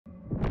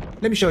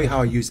Let me show you how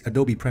I use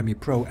Adobe Premiere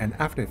Pro and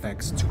After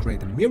Effects to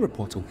create a mirror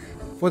portal.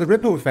 For the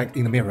ripple effect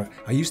in the mirror,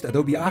 I used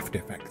Adobe After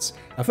Effects.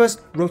 I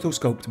first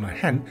rotoscoped my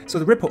hand so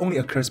the ripple only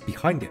occurs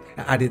behind it.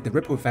 I added the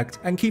ripple effect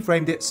and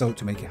keyframed it so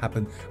to make it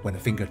happen when the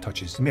finger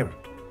touches the mirror.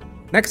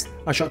 Next,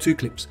 I shot 2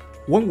 clips,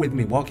 one with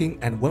me walking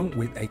and one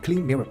with a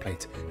clean mirror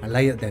plate. I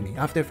layered them in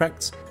After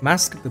Effects,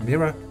 masked the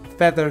mirror,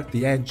 feather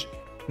the edge.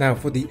 Now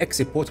for the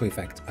exit portal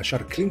effect, I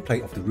shot a clean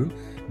plate of the room,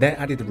 then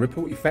added the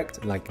ripple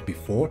effect like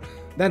before,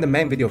 then the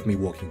main video of me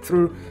walking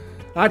through.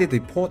 I added the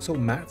portal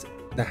matte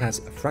that has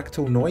a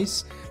fractal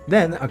noise,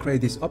 then I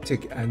created this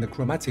optic and the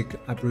chromatic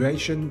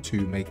aberration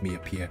to make me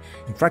appear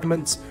in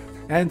fragments,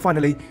 and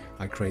finally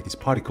I create this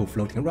particle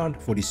floating around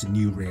for this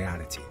new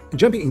reality.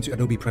 Jumping into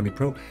Adobe Premiere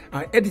Pro,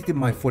 I edited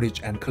my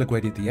footage and color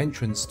graded the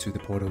entrance to the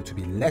portal to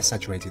be less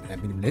saturated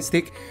and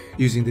minimalistic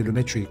using the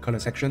Lumetri color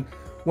section.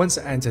 Once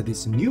I enter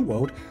this new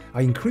world,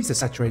 I increase the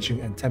saturation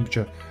and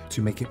temperature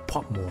to make it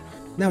pop more.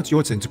 Now it's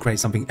your turn to create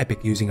something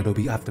epic using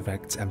Adobe After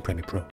Effects and Premiere Pro.